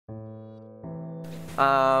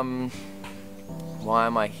Why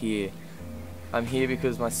am I here? I'm here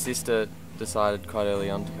because my sister decided quite early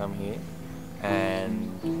on to come here, and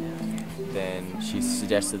then she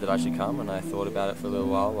suggested that I should come, and I thought about it for a little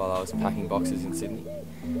while I was packing boxes in Sydney,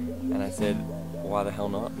 and I said, why the hell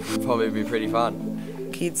not? It'd probably be pretty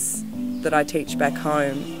fun. Kids that I teach back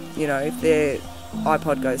home, you know, if their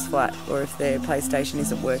iPod goes flat or if their PlayStation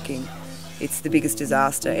isn't working, it's the biggest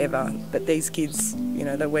disaster ever. But these kids, you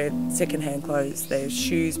know, they wear second-hand clothes, their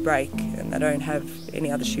shoes break and they don't have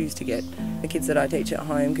any other shoes to get. The kids that I teach at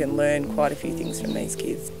home can learn quite a few things from these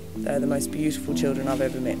kids. They're the most beautiful children I've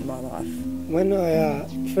ever met in my life. When I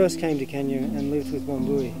first came to Kenya and lived with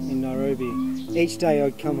Wambui in Nairobi, each day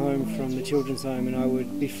I'd come home from the children's home and I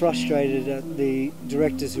would be frustrated at the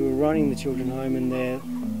directors who were running the children's home and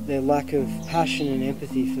their lack of passion and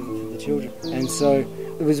empathy for the children. And so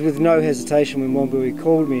it was with no hesitation when Wambui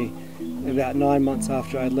called me about 9 months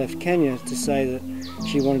after I'd left Kenya to say that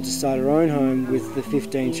she wanted to start her own home with the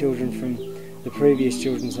 15 children from the previous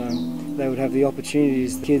children's home. They would have the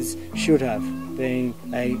opportunities kids should have, being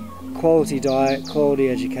a quality diet, quality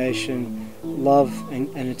education, love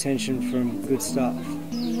and attention from good staff.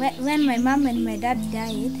 When my mum and my dad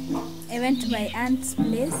died, I went to my aunt's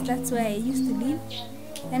place. That's where I used to live.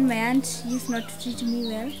 And my aunt used not to treat me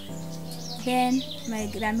well. Then my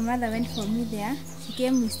grandmother went for me there. She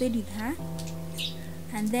came, we stayed with her.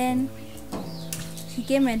 And then she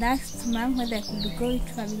came and asked mom whether I could go to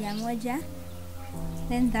Familia Moja.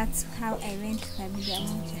 Then that's how I went to Familia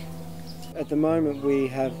Moja. At the moment we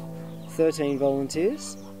have 13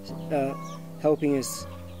 volunteers helping us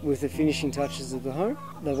with the finishing touches of the home.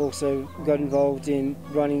 They've also got involved in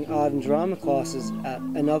running art and drama classes at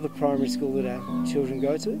another primary school that our children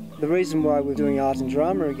go to. The reason why we're doing art and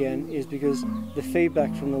drama again is because the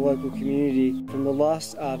feedback from the local community from the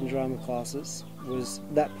last art and drama classes was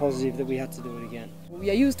that positive that we had to do it again. We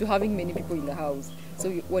are used to having many people in the house, so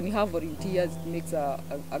when you have volunteers, it makes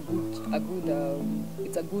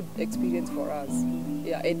it's a good experience for us.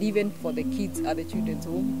 Yeah, and even for the kids at the children's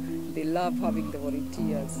home, they love having the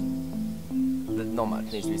volunteers. Not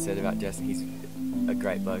much needs to be said about Justin. He's a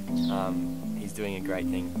great bloke. He's doing a great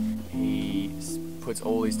thing. He puts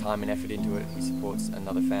all his time and effort into it. He supports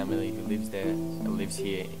another family who lives there, lives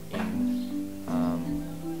here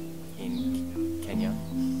in Kenya.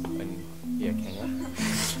 Yeah, Kenya.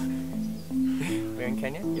 We're in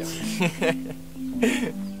Kenya? Yeah.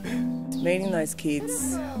 Meeting those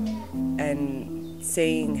kids and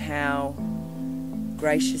seeing how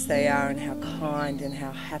gracious they are and how kind and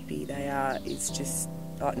how happy they are is just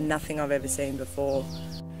like nothing I've ever seen before.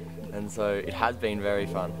 And so it has been very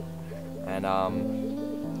fun, and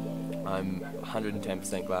I'm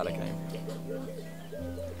 110% glad I came.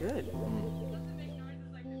 Good.